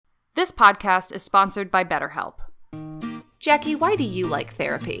This podcast is sponsored by BetterHelp. Jackie, why do you like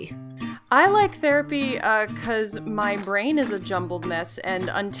therapy? I like therapy because my brain is a jumbled mess, and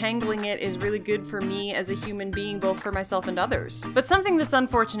untangling it is really good for me as a human being, both for myself and others. But something that's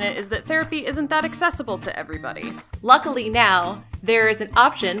unfortunate is that therapy isn't that accessible to everybody. Luckily now, there is an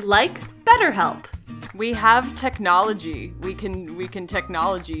option like BetterHelp. We have technology. We can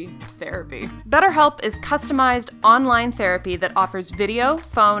technology therapy. BetterHelp is customized online therapy that offers video,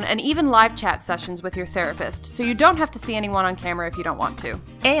 phone, and even live chat sessions with your therapist, so you don't have to see anyone on camera if you don't want to.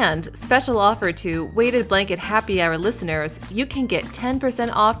 And special offer to Weighted Blanket Happy Hour listeners, you can get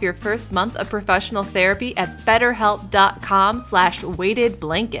 10% off your first month of professional therapy at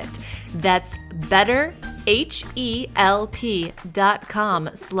betterhelp.com/weightedblanket. That's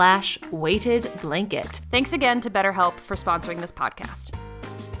BetterHelp.com/weightedblanket. Thanks again to BetterHelp for sponsoring this podcast.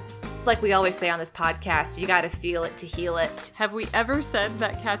 Like we always say on this podcast, you gotta feel it to heal it. Have we ever said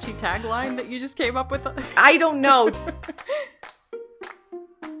that catchy tagline that you just came up with? I don't know.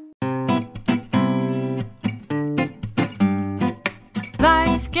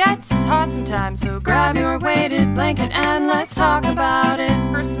 Life gets hard sometimes, so grab your weighted blanket and let's talk about it.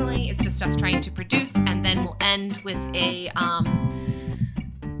 Personally, it's just us trying to produce, and then we'll end with a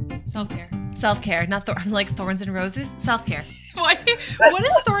Self-care. Self-care, not I'm like Thorns and Roses. Self-care. What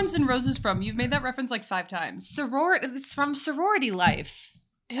is Thorns and Roses from? You've made that reference like 5 times. It's from Sorority Life.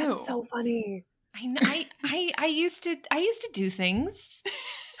 Ew. That's so funny. I used to do things.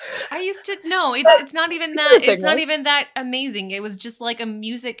 No, it's not even that. It's not even that amazing. It was just like a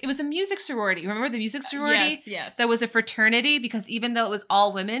music sorority. Remember the music sorority? Yes. That was a fraternity, because even though it was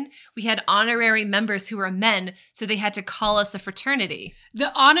all women, we had honorary members who were men, so they had to call us a fraternity.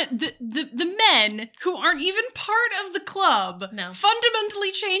 The men who aren't even part of the club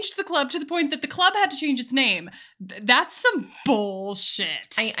fundamentally changed the club to the point that the club had to change its name. That's some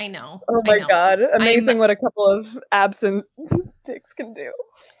bullshit. I know. Oh my God. Amazing what a couple of absent dicks can do.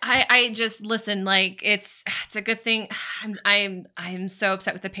 I just listen, like it's a good thing. I'm so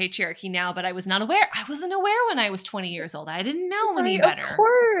upset with the patriarchy now, but I wasn't aware when I was 20 years old. I didn't know any better. Of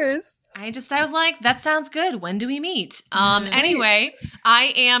course. I was like, that sounds good. When do we meet? Anyway,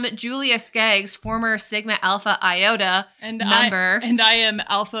 I am Julia Skaggs, former Sigma Alpha Iota member. And I am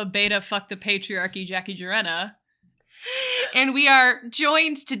Alpha Beta Fuck the Patriarchy Jackie Jurena. And we are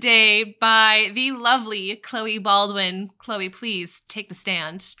joined today by the lovely Chloe Baldwin. Chloe, please take the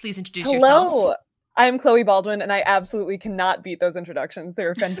stand. Please introduce yourself. Hello, I'm Chloe Baldwin, and I absolutely cannot beat those introductions. They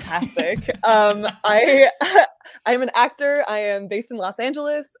were fantastic. I'm an actor. I am based in Los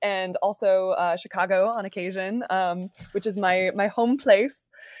Angeles and also Chicago on occasion, which is my home place.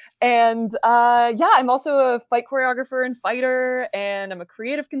 And I'm also a fight choreographer and fighter, and I'm a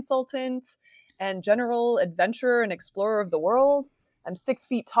creative consultant and general adventurer and explorer of the world. I'm 6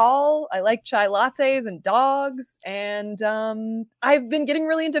 feet tall. I like chai lattes and dogs. And I've been getting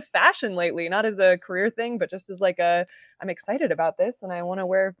really into fashion lately, not as a career thing, but just as I'm excited about this and I want to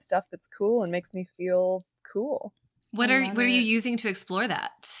wear stuff that's cool and makes me feel cool. What are you using to explore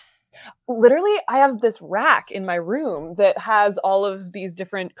that? Literally, I have this rack in my room that has all of these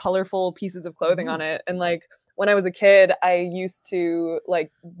different colorful pieces of clothing on it. And like, when I was a kid, I used to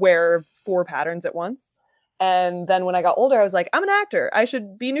like wear 4 patterns at once. And then when I got older, I was like, I'm an actor. I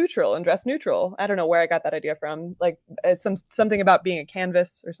should be neutral and dress neutral. I don't know where I got that idea from. Like it's something about being a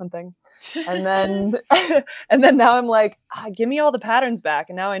canvas or something. And then and then now I'm like, give me all the patterns back.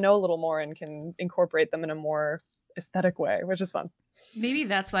 And now I know a little more and can incorporate them in a more aesthetic way, which is fun. Maybe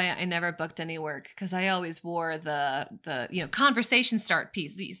that's why I never booked any work, because I always wore the conversation start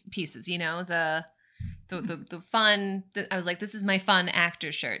pieces, the fun. I was like, this is my fun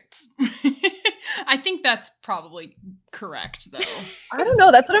actor shirt. I think that's probably correct, though. I don't know.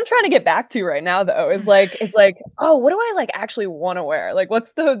 That's what I'm trying to get back to right now, though. Is like, oh, what do I like actually want to wear? Like,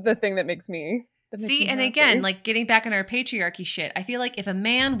 what's the thing that makes me see? And again, like getting back on our patriarchy shit. I feel like if a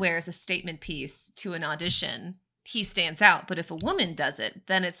man wears a statement piece to an audition, he stands out. But if a woman does it,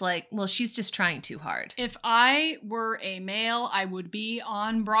 then it's like, well, she's just trying too hard. If I were a male, I would be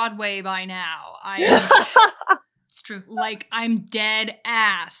on Broadway by now. It's true. Like, I'm dead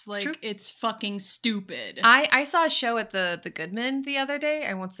ass. Like, it's fucking stupid. I saw a show at the Goodman the other day.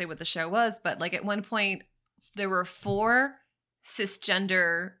 I won't say what the show was, but like at one point there were 4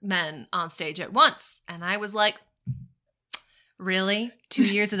 cisgender men on stage at once. And I was like, really? 2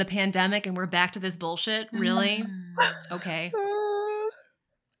 years of the pandemic and we're back to this bullshit? Really? Okay.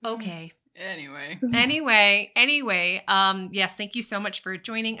 Okay. Anyway, yes, thank you so much for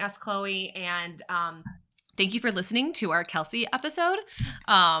joining us, Chloe, and thank you for listening to our Kelsey episode,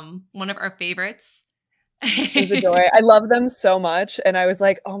 one of our favorites. It was a joy. I love them so much, and I was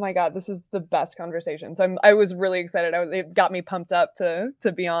like, "Oh my god, this is the best conversation." So I was really excited. It got me pumped up to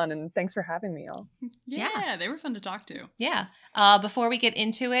be on, and thanks for having me, all. Yeah, they were fun to talk to. Yeah. Before we get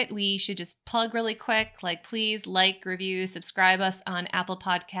into it, we should just plug really quick. Like, please like, review, subscribe us on Apple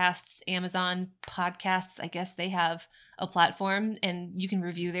Podcasts, Amazon Podcasts. I guess they have a platform, and you can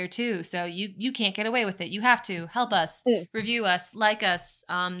review there too. So you can't get away with it. You have to help us, review us, like us.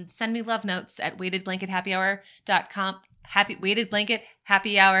 Send me love notes at weightedblankethappyhour.com.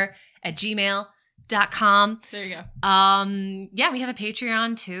 weightedblankethappyhour@gmail.com. There you go. Yeah, we have a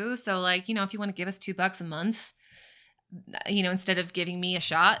Patreon too. So like, if you want to give us $2 a month, instead of giving me a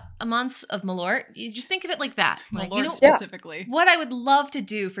shot a month of Malort, you just think of it like that. Like, Malort specifically. What I would love to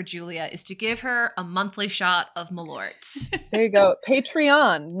do for Julia is to give her a monthly shot of Malort. There you go.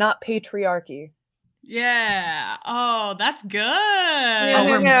 Patreon, not patriarchy. Yeah. Oh, that's good.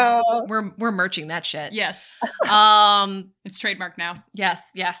 We're merching that shit. Yes. It's trademarked now.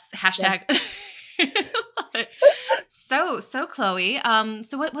 Yes. Hashtag. Yeah. Love it. So Chloe,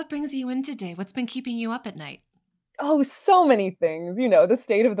 so what brings you in today? What's been keeping you up at night? Oh, so many things. The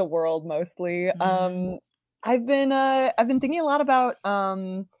state of the world mostly. I've been thinking a lot about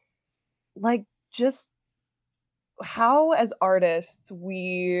like just how as artists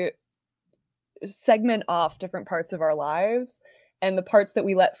we segment off different parts of our lives and the parts that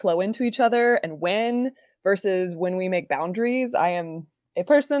we let flow into each other and when versus when we make boundaries. I am a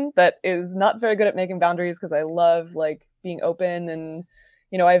person that is not very good at making boundaries because I love like being open and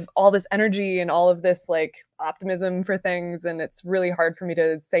I have all this energy and all of this like optimism for things, and it's really hard for me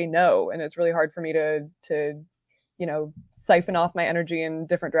to say no, and it's really hard for me to siphon off my energy in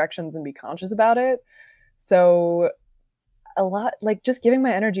different directions and be conscious about it. So a lot like just giving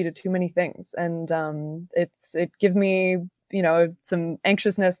my energy to too many things, and it gives me some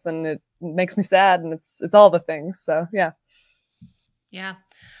anxiousness, and it makes me sad, and it's all the things. So yeah.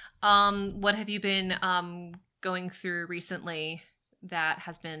 What have you been going through recently that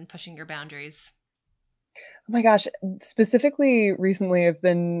has been pushing your boundaries? Oh my gosh, specifically recently I've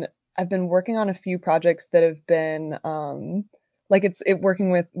been working on a few projects that have been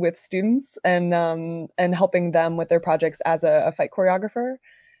working with students and helping them with their projects as a fight choreographer.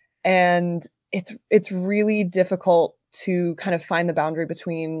 And it's really difficult to kind of find the boundary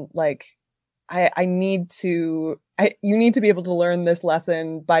between like you need to be able to learn this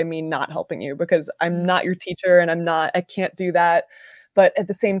lesson by me not helping you because I'm not your teacher and I can't do that. But at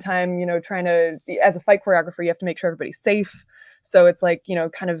the same time, trying to, as a fight choreographer, you have to make sure everybody's safe. So it's like,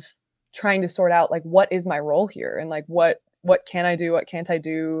 kind of trying to sort out like, what is my role here? And like, what can I do? What can't I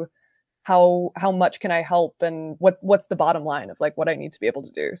do? How much can I help? And what's the bottom line of like what I need to be able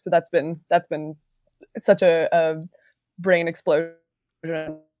to do? So that's been such a brain explosion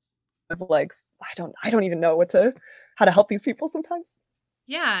of like, I don't even know how to help these people sometimes.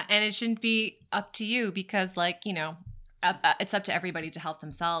 Yeah. And it shouldn't be up to you because like, it's up to everybody to help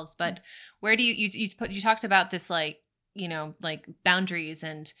themselves. But where do you talked about this, like, like boundaries,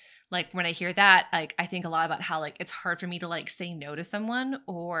 and like when I hear that, like, I think a lot about how like, it's hard for me to like say no to someone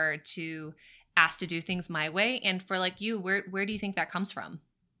or to ask to do things my way. And for like you, where do you think that comes from?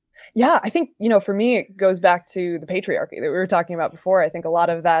 Yeah, I think, for me, it goes back to the patriarchy that we were talking about before. I think a lot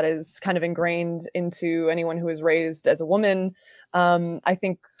of that is kind of ingrained into anyone who is raised as a woman. I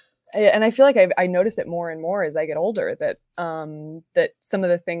think, and I feel like I notice it more and more as I get older that some of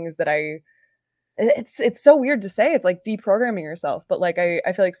the things that it's so weird to say, it's like deprogramming yourself. But like,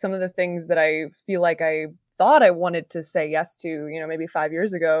 I feel like some of the things that I feel like I thought I wanted to say yes to, maybe 5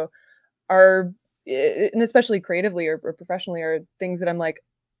 years ago are, and especially creatively or professionally, are things that I'm like,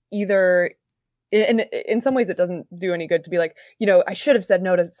 either in some ways it doesn't do any good to be like, I should have said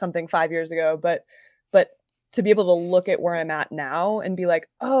no to something 5 years ago, but to be able to look at where I'm at now and be like,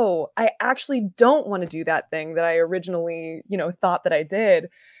 oh, I actually don't want to do that thing that I originally, thought that I did.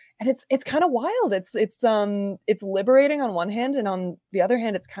 And it's kind of wild. It's liberating on one hand, and on the other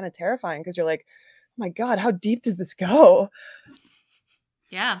hand, it's kind of terrifying because you're like, oh my God, how deep does this go?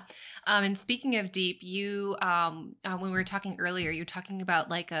 Yeah. And speaking of deep, you, when we were talking earlier, you were talking about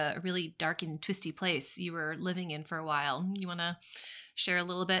like a really dark and twisty place you were living in for a while. You want to share a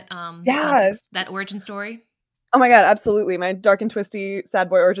little bit, context, that origin story? Oh my God, absolutely. My dark and twisty sad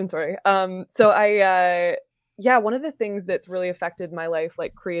boy origin story. So one of the things that's really affected my life,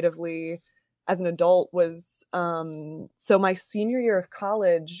 like creatively as an adult was, so my senior year of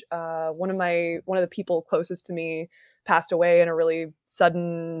college, one of the people closest to me passed away in a really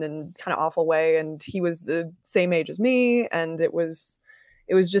sudden and kind of awful way. And he was the same age as me. And it was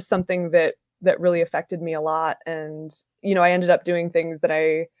just something that really affected me a lot. And, I ended up doing things that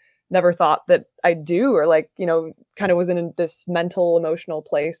never thought that I'd do, or like, you know, kind of was in this mental, emotional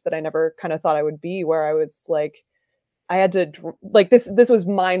place that I never kind of thought I would be, where I was like, I had to like this was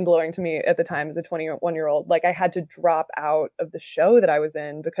mind blowing to me at the time as a 21-year-old. Like I had to drop out of the show that I was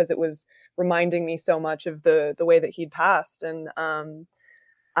in because it was reminding me so much of the way that he'd passed. And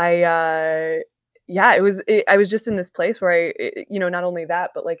yeah, I was just in this place where you know, not only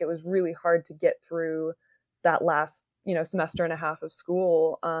that, but like it was really hard to get through that last, you know, semester and a half of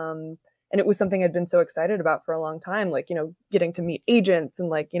school. And it was something I'd been so excited about for a long time, like, you know, getting to meet agents and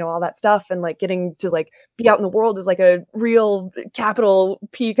like, you know, all that stuff, and like getting to like be out in the world as like a real capital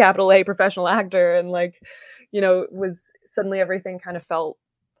P, capital A professional actor. And like, you know, it was suddenly everything kind of felt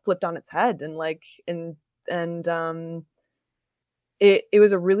flipped on its head. And like, it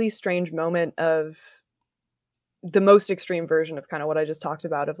was a really strange moment of the most extreme version of kind of what I just talked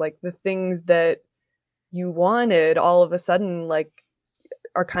about, of like the things that you wanted all of a sudden like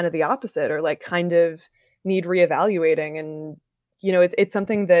are kind of the opposite, or like kind of need reevaluating. And you know, it's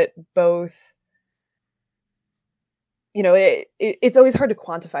something that both, you know, it's always hard to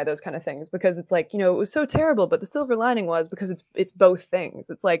quantify those kind of things, because it's like, you know, it was so terrible, but the silver lining was, because it's both things.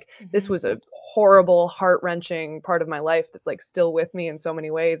 It's like, this was a horrible, heart-wrenching part of my life that's like still with me in so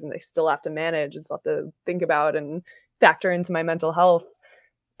many ways, and I still have to manage and still have to think about and factor into my mental health.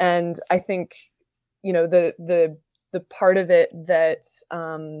 And I think, you know, the part of it that,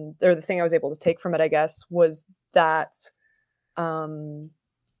 or the thing I was able to take from it, I guess, was that,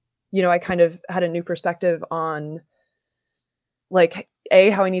 you know, I kind of had a new perspective on like,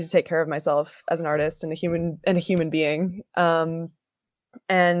 how I need to take care of myself as an artist and a human being. And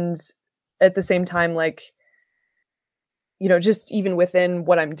at the same time, like, you know, just even within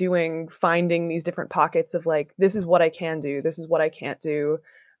what I'm doing, finding these different pockets of like, this is what I can do, this is what I can't do.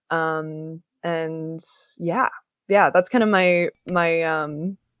 And yeah, that's kind of my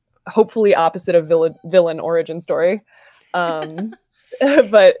hopefully opposite of villain origin story.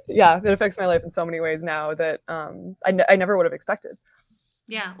 But yeah, it affects my life in so many ways now that I never would have expected.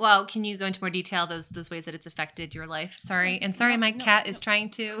 Yeah. Well, can you go into more detail those ways that it's affected your life? Sorry. And sorry, my cat is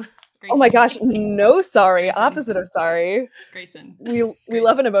trying to. Grayson. Oh my gosh, no sorry. Grayson. Opposite of sorry. Grayson. We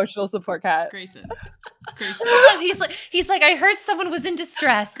love an emotional support cat. Grayson. He's like, I heard someone was in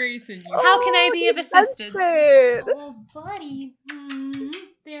distress. Grayson. How can I be of assistance? Oh, buddy.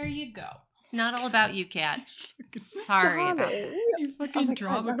 There you go. It's not all about you, cat. Sorry about that. You fucking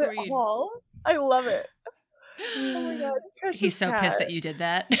drama queen. I love it. Oh my god, he's so cat. pissed that you did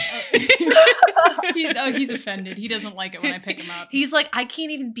that. He's offended. He doesn't like it when I pick him up. He's like, I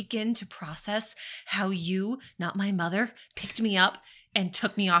can't even begin to process how you, not my mother, picked me up and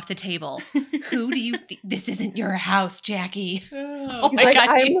took me off the table. Who do you think? This isn't your house, Jackie. Oh my god.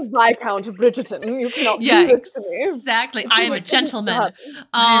 I'm the Viscount of Bridgerton. You cannot do this to me. Exactly. I am a gentleman.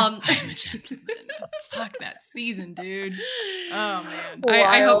 I'm a gentleman. Fuck that season, dude. Oh man.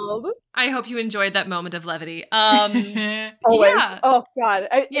 I hope you enjoyed that moment of levity. Always. Yeah. Oh god.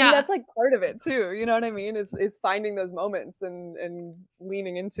 And that's like part of it too. You know what I mean? Is finding those moments and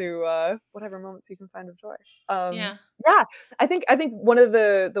leaning into whatever moments you can find of joy. Yeah. I think one of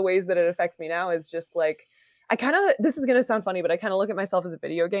the ways that it affects me now is just like, this is gonna sound funny, but I kind of look at myself as a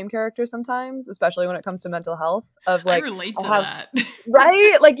video game character sometimes, especially when it comes to mental health. Of like, I relate to that.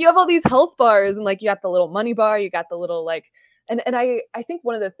 Right? Like you have all these health bars, and like you got the little money bar, you got the little like, and I think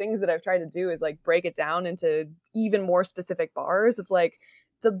one of the things that I've tried to do is like break it down into even more specific bars of like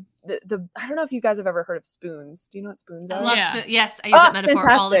the I don't know if you guys have ever heard of spoons. Do you know what spoons are? I love spoons. Yes, I use that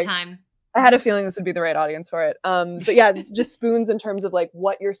metaphor all the time. I had a feeling this would be the right audience for it. But yeah, it's just spoons in terms of like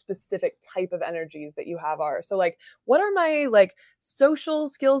what your specific type of energies that you have are. So like, what are my like social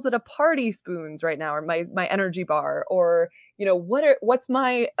skills at a party spoons right now, or my energy bar, or, you know, what's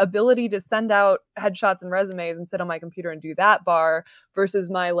my ability to send out headshots and resumes and sit on my computer and do that bar, versus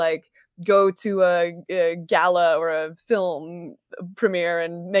my like go to a gala or a film premiere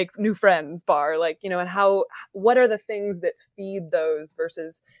and make new friends bar, like, you know, and what are the things that feed those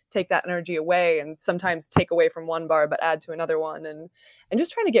versus take that energy away, and sometimes take away from one bar but add to another one, and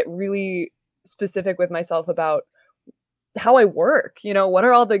just trying to get really specific with myself about how I work. You know, what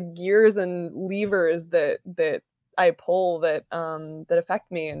are all the gears and levers that I pull that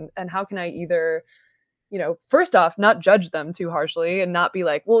affect me, and how can I either, you know, first off, not judge them too harshly and not be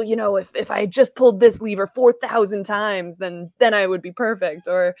like, well, you know, if I just pulled this lever 4,000 times, then I would be perfect.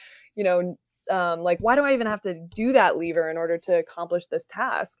 Or, you know, like, why do I even have to do that lever in order to accomplish this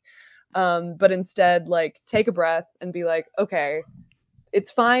task? But instead, like, take a breath and be like, okay, it's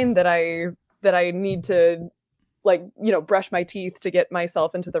fine that I need to like, you know, brush my teeth to get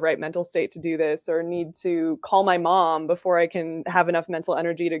myself into the right mental state to do this, or need to call my mom before I can have enough mental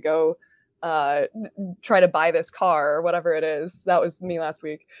energy to go try to buy this car or whatever it is. That was me last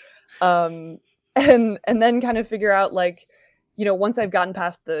week. And then kind of figure out, like, you know, once I've gotten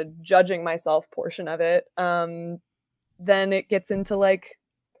past the judging myself portion of it, then it gets into, like,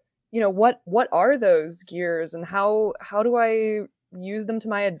 you know, what are those gears, and how do I use them to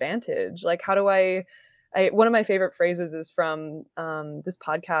my advantage? Like, how do I one of my favorite phrases is from this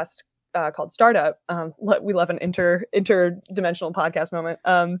podcast called Startup. We love an interdimensional podcast moment.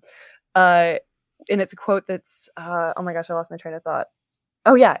 And it's a quote that's oh my gosh, I lost my train of thought.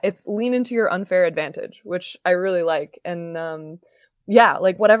 Oh yeah, it's lean into your unfair advantage, which I really like. And yeah,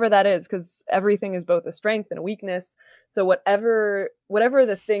 like, whatever that is, because everything is both a strength and a weakness. So whatever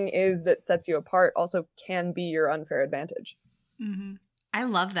the thing is that sets you apart also can be your unfair advantage. Mm-hmm. I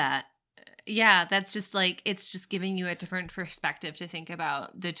love that. Yeah, that's just like, it's just giving you a different perspective to think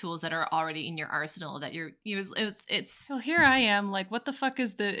about the tools that are already in your arsenal that it's Well, here I am, like, what the fuck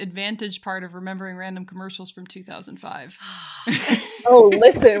is the advantage part of remembering random commercials from 2005? Oh,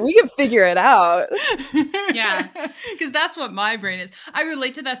 listen, we can figure it out. Yeah, because that's what my brain is. I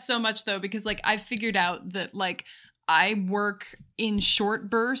relate to that so much, though, because, like, I figured out that, like, I work in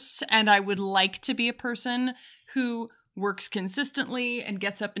short bursts, and I would like to be a person who works consistently and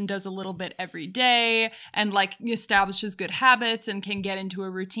gets up and does a little bit every day and, like, establishes good habits and can get into a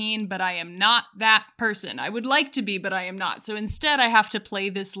routine, but I am not that person. I would like to be, but I am not. So instead I have to play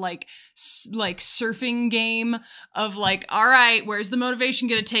this like surfing game of, like, all right, where's the motivation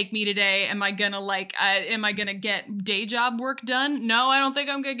gonna take me today? Am I gonna get day job work done? No, I don't think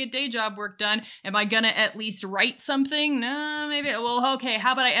I'm gonna get day job work done. Am I gonna at least write something? No, maybe. Well, okay,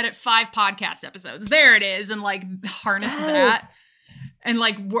 how about I edit 5 podcast episodes? There it is. And, like, harness that and,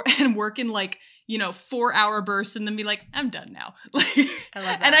 like, work in, like, you know, 4-hour bursts, and then be like, I'm done now. Like, I love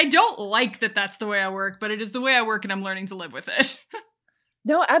that. And I don't like that that's the way I work, but it is the way I work, and I'm learning to live with it.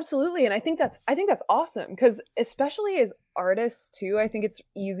 No, absolutely. And I think that's awesome, because especially as artists too, I think it's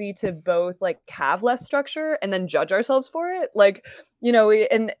easy to both, like, have less structure and then judge ourselves for it. Like, you know,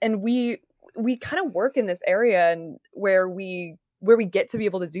 and we kind of work in this area and where we get to be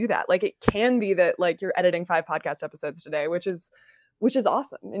able to do that. Like, it can be that, like, you're editing 5 podcast episodes today, which is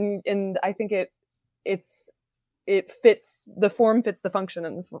awesome. And I think it fits, the form fits the function,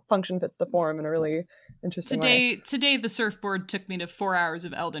 and the function fits the form in a really interesting way. Today the surfboard took me to 4 hours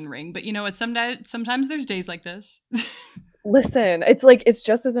of Elden Ring, but you know what? Sometimes there's days like this. Listen, it's like, it's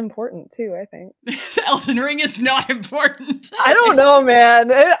just as important too, I think. Elden Ring is not important. I don't know,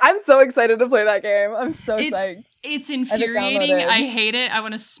 man. I'm so excited to play that game. I'm so psyched. It's infuriating. I hate it. I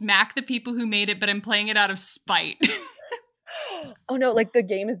want to smack the people who made it, but I'm playing it out of spite. Oh no, like, the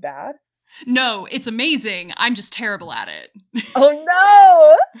game is bad? No, it's amazing. I'm just terrible at it. Oh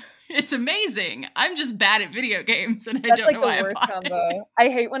no! It's amazing. I'm just bad at video games, and That's I don't know why the worst combo. I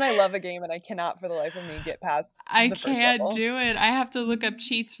hate when I love a game and I cannot for the life of me get past I the first can't level. do it. I have to look up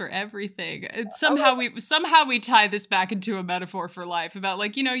cheats for everything. Somehow we tie this back into a metaphor for life about,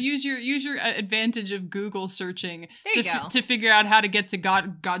 like, you know, use your advantage of Google searching to figure out how to get to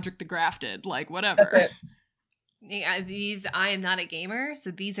Godric the Grafted, like, whatever. That's it. Yeah, I am not a gamer, so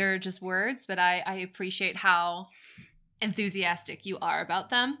these are just words, but I appreciate how enthusiastic you are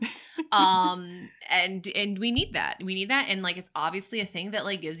about them. And we need that. And, like, it's obviously a thing that,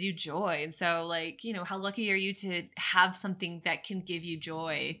 like, gives you joy. And so, like, you know, how lucky are you to have something that can give you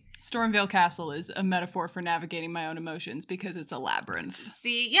joy? Stormvale Castle is a metaphor for navigating my own emotions because it's a labyrinth.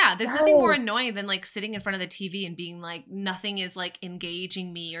 See, yeah, there's nothing more annoying than, like, sitting in front of the TV and being like, nothing is, like,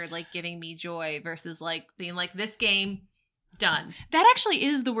 engaging me or, like, giving me joy, versus, like, being like, this game, done. That actually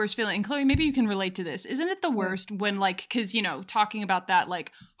is the worst feeling. And Chloe, maybe you can relate to this. Isn't it the worst when, like, because, you know, talking about that,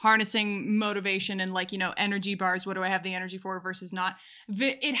 like, harnessing motivation and, like, you know, energy bars, what do I have the energy for versus not?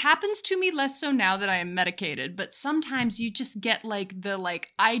 It happens to me less so now that I am medicated, but sometimes you just get, like, the,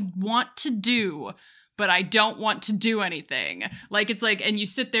 like, I want to do, but I don't want to do anything. Like, it's like, and you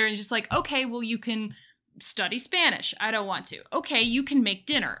sit there and just like, okay, well, you can study Spanish. I don't want to. Okay, you can make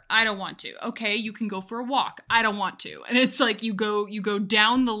dinner. I don't want to. Okay, you can go for a walk. I don't want to. And it's like you go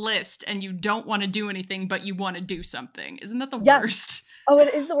down the list and you don't want to do anything, but you want to do something. Isn't that the worst? Oh,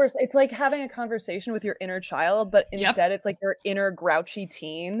 it is the worst. It's like having a conversation with your inner child, but instead It's like your inner grouchy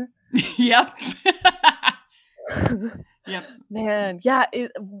teen. Yep. Yep. Man, yeah.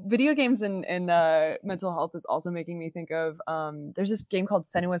 Video games and mental health is also making me think of there's this game called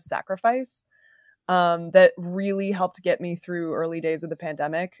Senua's Sacrifice that really helped get me through early days of the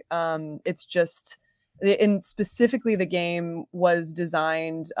pandemic. It's just, and specifically the game was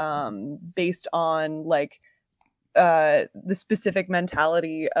designed based on, like, the specific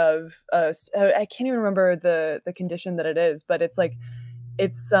mentality of I can't even remember the condition that it is, but it's like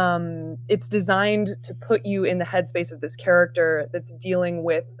it's designed to put you in the headspace of this character that's dealing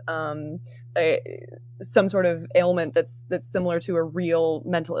with some sort of ailment that's similar to a real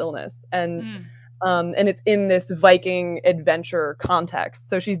mental illness, and it's in this Viking adventure context.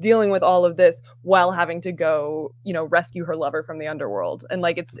 So she's dealing with all of this while having to go, rescue her lover from the underworld, and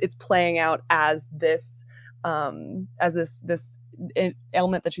like it's playing out as this ailment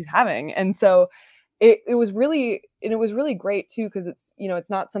that she's having. And so it was really great too, because it's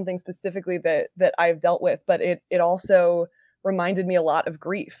not something specifically that I've dealt with, but it also reminded me a lot of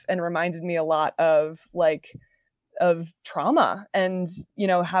grief, and reminded me a lot of trauma, and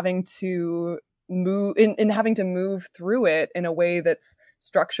having to move through it in a way that's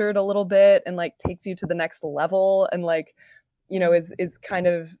structured a little bit, and like takes you to the next level, and like is kind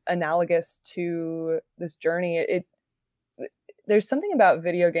of analogous to this journey. There's something about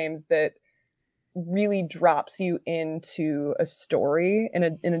video games that really drops you into a story in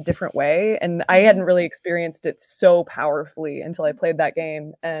a different way, and I hadn't really experienced it so powerfully until I played that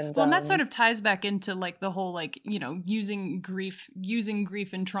game. And and that sort of ties back into like the whole using grief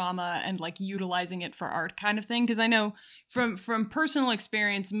and trauma and like utilizing it for art kind of thing, because I know from personal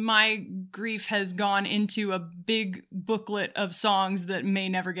experience, my grief has gone into a big booklet of songs that may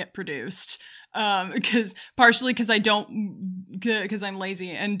never get produced, partially because I'm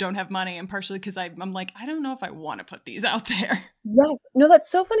lazy and don't have money, and partially because I'm like, I don't know if I want to put these out there. Yes. No,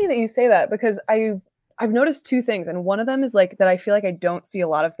 that's so funny that you say that, because I've noticed two things, and one of them is like that I feel like I don't see a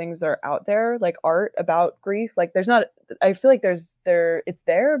lot of things that are out there, like art about grief. Like I feel like it's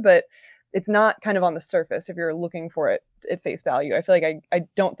there, but it's not kind of on the surface if you're looking for it at face value. I feel like I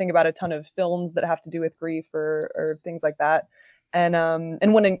don't think about a ton of films that have to do with grief or things like that. And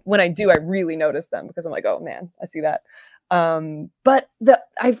when I do, I really notice them, because I'm like, oh man, I see that. But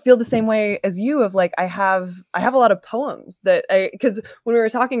I feel the same way as you, of like, I have a lot of poems because when we were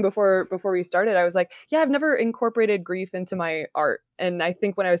talking before we started, I was like, yeah, I've never incorporated grief into my art. And I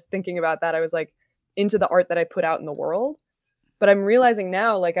think when I was thinking about that, I was like, into the art that I put out in the world. But I'm realizing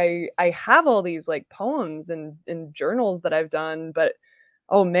now, like, I have all these like poems and journals that I've done, but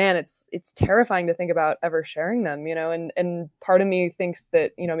oh man, it's terrifying to think about ever sharing them, and part of me thinks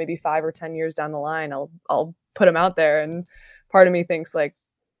that, maybe 5 or 10 years down the line, I'll put them out there. And part of me thinks like,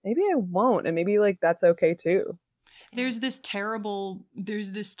 maybe I won't. And maybe like, that's okay too. There's this terrible, what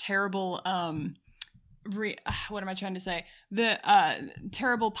am I trying to say? The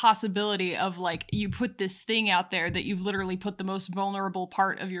terrible possibility of like, you put this thing out there that you've literally put the most vulnerable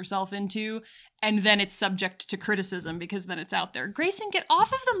part of yourself into, and then it's subject to criticism because then it's out there. Grayson, get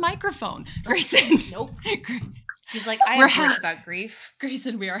off of the microphone. Grayson. Nope. He's like, I have words about grief.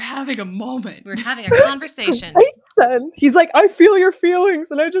 Grayson, we are having a moment. We're having a conversation. He's like, I feel your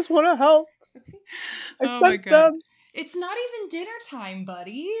feelings and I just want to help. I sense them. It's not even dinner time,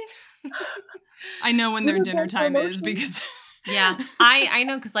 buddy. I know when their dinner time is, because yeah, I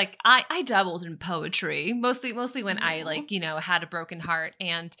know, because like I dabbled in poetry mostly when I like had a broken heart,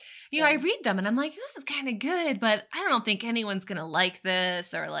 and I read them and I'm like, this is kind of good, but I don't think anyone's gonna like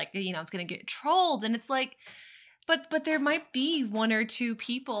this, or like it's gonna get trolled, and it's like, but there might be one or two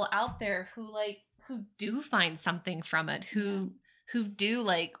people out there who do find something from it, who do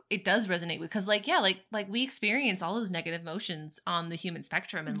like it does resonate with, because like we experience all those negative emotions on the human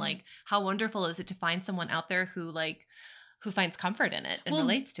spectrum, and like how wonderful is it to find someone out there who finds comfort in it and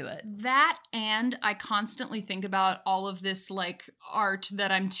relates to it. That, and I constantly think about all of this like art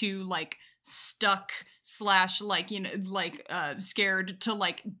that I'm too like stuck / like scared to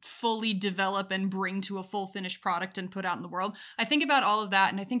like fully develop and bring to a full finished product and put out in the world. I think about all of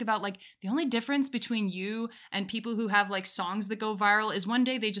that, and I think about like the only difference between you and people who have like songs that go viral is one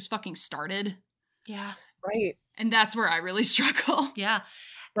day they just fucking started. Yeah. Right. And that's where I really struggle. Yeah.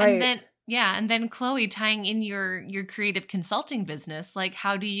 Right. And then Chloe, tying in your creative consulting business, like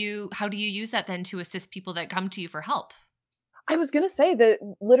how do you use that then to assist people that come to you for help? I was going to say that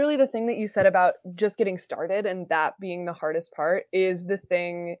literally the thing that you said about just getting started and that being the hardest part is the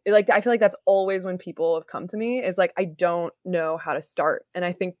thing. Like, I feel like that's always when people have come to me is like, I don't know how to start. And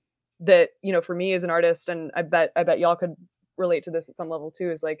I think that, for me as an artist, and I bet y'all could relate to this at some level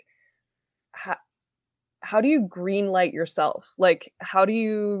too, is like, how do you green light yourself? Like, how do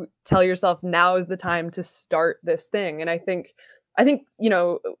you tell yourself now is the time to start this thing? And I think,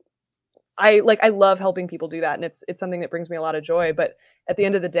 I love helping people do that. And it's something that brings me a lot of joy. But at the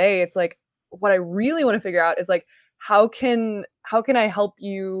end of the day, it's like, what I really want to figure out is like, how can I help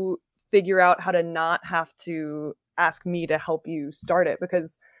you figure out how to not have to ask me to help you start it?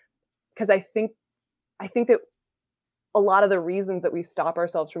 Because I think that a lot of the reasons that we stop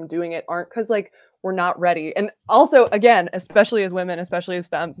ourselves from doing it aren't because like we're not ready. And also, again, especially as women, especially as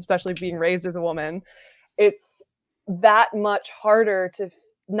femmes, especially being raised as a woman, it's that much harder to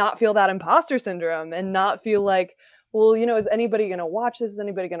not feel that imposter syndrome and not feel like, well, you know, is anybody going to watch this? Is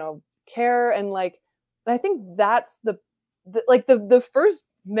anybody going to care? And like, I think that's the first,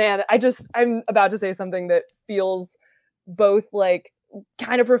 man, I'm about to say something that feels both like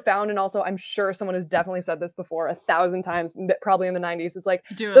kind of profound and also I'm sure someone has definitely said this before 1,000 times, probably in the 90s. It's like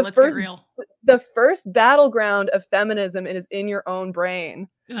Let's get real. The first battleground of feminism is in your own brain.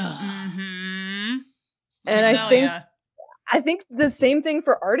 Mm-hmm. And I think the same thing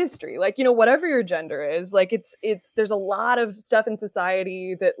for artistry, like, you know, whatever your gender is, like it's there's a lot of stuff in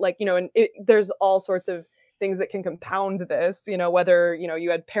society that like, you know, and there's all sorts of things that can compound this, you know, whether, you know, you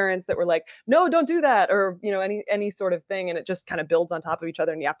had parents that were like, no, don't do that, or, you know, any sort of thing. And it just kind of builds on top of each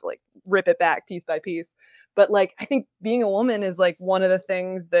other and you have to like rip it back piece by piece. But like, I think being a woman is like one of the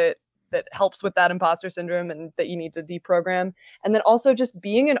things that helps with that imposter syndrome and that you need to deprogram. And then also just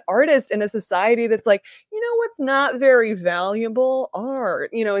being an artist in a society that's like, you know, what's not very valuable? Art,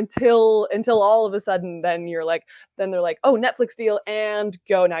 you know, until all of a sudden, then they're like, oh, Netflix deal and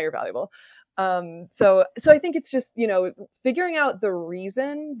go, now you're valuable. So I think it's just, you know, figuring out the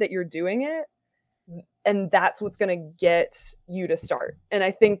reason that you're doing it, and that's what's going to get you to start. And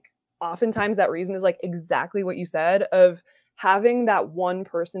I think oftentimes that reason is like exactly what you said, of having that one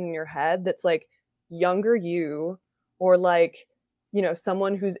person in your head that's like younger you, or like, you know,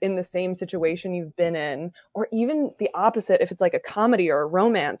 someone who's in the same situation you've been in, or even the opposite, if it's like a comedy or a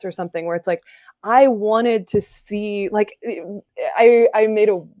romance or something where it's like, I wanted to see, like, I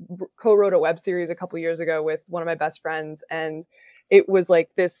co-wrote a web series a couple years ago with one of my best friends, and it was like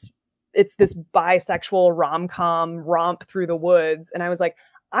it's this bisexual rom-com romp through the woods. And I was like,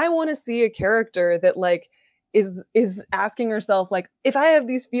 I want to see a character that like is asking herself, like, if I have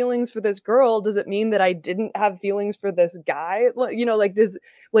these feelings for this girl, does it mean that I didn't have feelings for this guy? You know, like,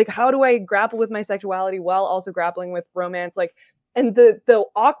 how do I grapple with my sexuality while also grappling with romance? Like, and the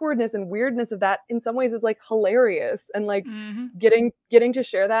awkwardness and weirdness of that in some ways is like hilarious. And like getting to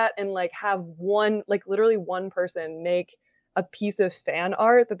share that and like have one, like literally one person make a piece of fan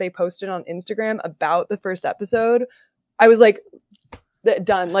art that they posted on Instagram about the first episode. I was like,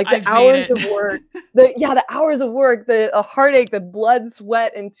 done. Like the hours of work, the hours of work, the heartache, the blood,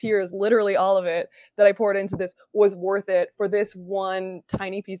 sweat, and tears, literally all of it that I poured into this was worth it for this one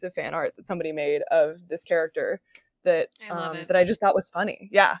tiny piece of fan art that somebody made of this character that that I just thought was funny.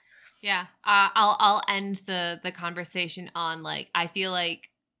 Yeah. Yeah. I'll end the conversation on like, I feel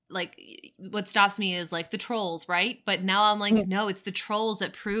like what stops me is like the trolls, right? But now I'm like, no, it's the trolls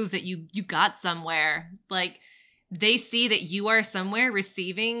that prove that you got somewhere. Like, they see that you are somewhere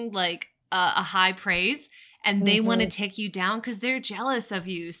receiving like a high praise, and they want to take you down because they're jealous of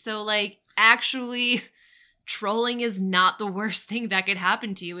you. So like, actually trolling is not the worst thing that could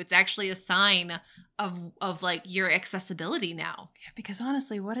happen to you. It's actually a sign of like your accessibility now. Yeah, because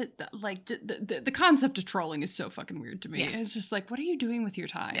honestly, the concept of trolling is so fucking weird to me. Yes. It's just like, what are you doing with your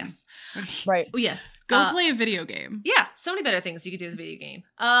time? Yes. Right. Oh, yes. Go play a video game. Yeah, so many better things you could do with a video game.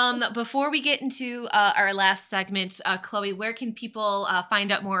 Before we get into our last segment, Chloe, where can people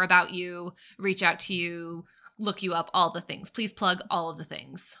find out more about you, reach out to you, look you up, all the things? Please plug all of the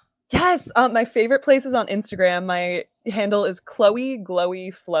things. Yes. My favorite place is on Instagram. My handle is Chloe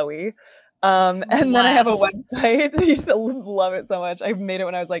Glowy Flowy. And then I have a website. I love it so much. I made it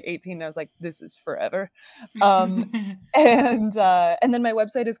when I was like 18 and I was like, this is forever. And then my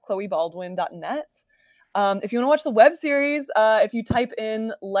website is chloebaldwin.net. If you want to watch the web series, if you type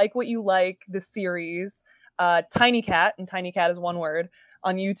in Like What You Like, the series, Tiny Cat, and Tiny Cat is one word,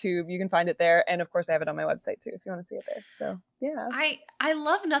 on YouTube, you can find it there. And of course I have it on my website too, if you want to see it there. So yeah. I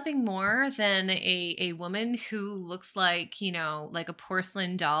love nothing more than a woman who looks like, you know, like a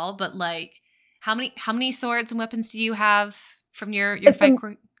porcelain doll, but like how many swords and weapons do you have from your fight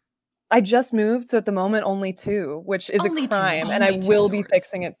court? I just moved, so at the moment only 2, which is only a crime, and I will be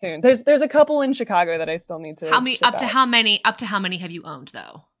fixing it soon. There's a couple in Chicago that I still need to Up to how many have you owned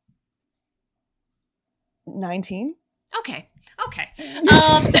though? 19. Okay.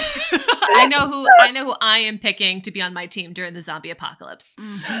 I know who I am picking to be on my team during the zombie apocalypse.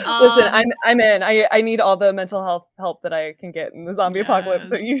 Listen, I'm in. I need all the mental health help that I can get in the zombie apocalypse.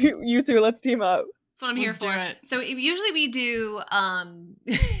 So you two, let's team up. That's what I'm here Let's for. do it. So usually we do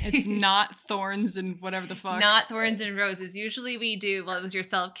It's not thorns and whatever the fuck. not thorns and roses. Usually we do, well, it was your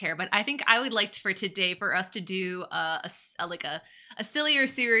self-care, but I think I would like for today for us to do a silly or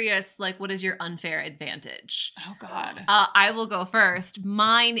serious, like, what is your unfair advantage? Oh God. I will go first.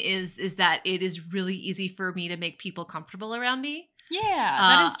 Mine is that it is really easy for me to make people comfortable around me. Yeah,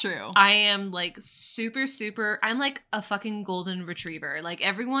 that is true. I am like super, I'm like a fucking golden retriever. Like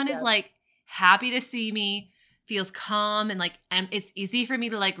everyone is like happy to see me, feels calm, and like it's easy for me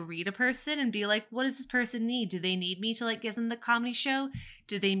to like read a person and be like, what does this person need? Do they need me to like give them the comedy show?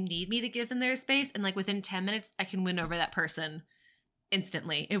 Do they need me to give them their space? And like within 10 minutes, I can win over that person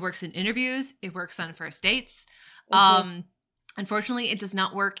instantly. It works in interviews. It works on first dates. Unfortunately, it does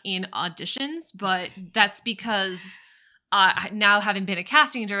not work in auditions, but that's because now having been a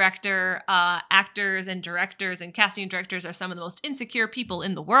casting director, actors and directors and casting directors are some of the most insecure people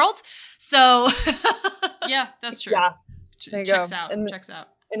in the world. So yeah, that's true. Yeah. There you Checks go. out. And, Checks out.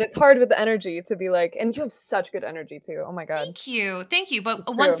 and it's hard with the energy to be like, and you have such good energy too. Oh my God. Thank you. But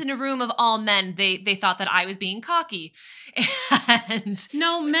It's once true. in a room of all men, they thought that I was being cocky. And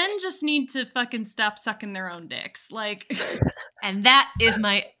No, men just need to fucking stop sucking their own dicks. Like, and that is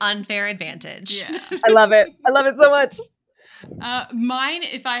my unfair advantage. yeah. I love it. I love it so much. Mine,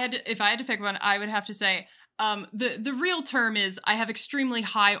 if I had to pick one, I would have to say, the real term is I have extremely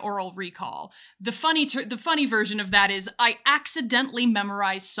high oral recall. The funny version of that is I accidentally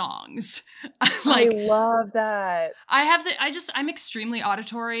memorize songs. I love that. I'm extremely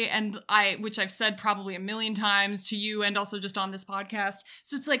auditory, and which I've said probably a million times to you and also just on this podcast.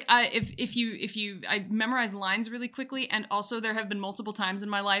 So it's like, I memorize lines really quickly, and also there have been multiple times in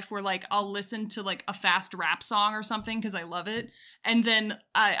my life where like I'll listen to like a fast rap song or something because I love it, and then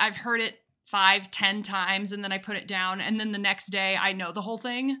I've heard it 5-10 times, and then I put it down, and then the next day I know the whole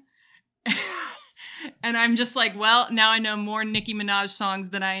thing. And I'm just like, well, now I know more Nicki Minaj songs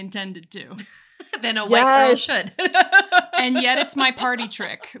than I intended to. Than a white girl should. And yet it's my party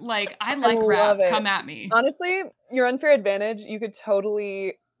trick. Like, I like rap. Come at me. Honestly, your unfair advantage, you could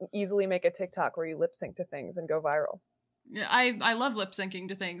totally easily make a TikTok where you lip sync to things and go viral. Yeah, I love lip syncing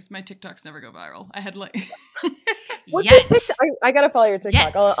to things. My TikToks never go viral. I had like What's your TikTok? I gotta follow your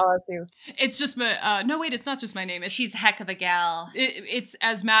TikTok. I'll ask you. It's just my no wait, it's not just my name. She's a heck of a gal. It's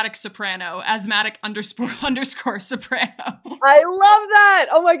asthmatic soprano, asthmatic underscore soprano. I love that.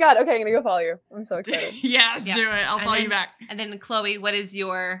 Oh my God. Okay, I'm gonna go follow you. I'm so excited. yes, do it. I'll follow you back. And then Chloe, what is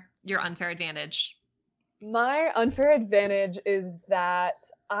your unfair advantage? My unfair advantage is that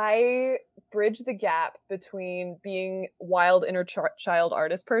I bridge the gap between being wild inner child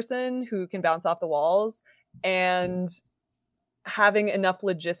artist person who can bounce off the walls and having enough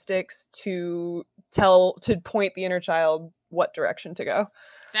logistics to point the inner child what direction to go.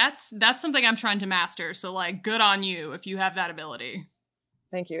 That's something I'm trying to master. So like, good on you if you have that ability.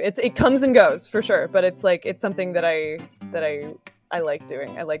 Thank you. It comes and goes for sure, but it's something that I like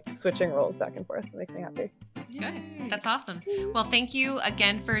doing. I like switching roles back and forth. It makes me happy. Good. That's awesome. Well, thank you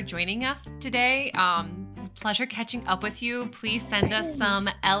again for joining us today. Pleasure catching up with you. Please send us some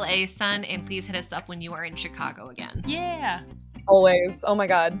LA sun, and please hit us up when you are in Chicago again. Yeah. Always. Oh my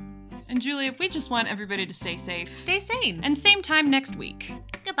God. And Julia, we just want everybody to stay safe. Stay sane. And same time next week.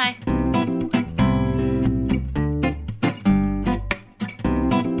 Goodbye.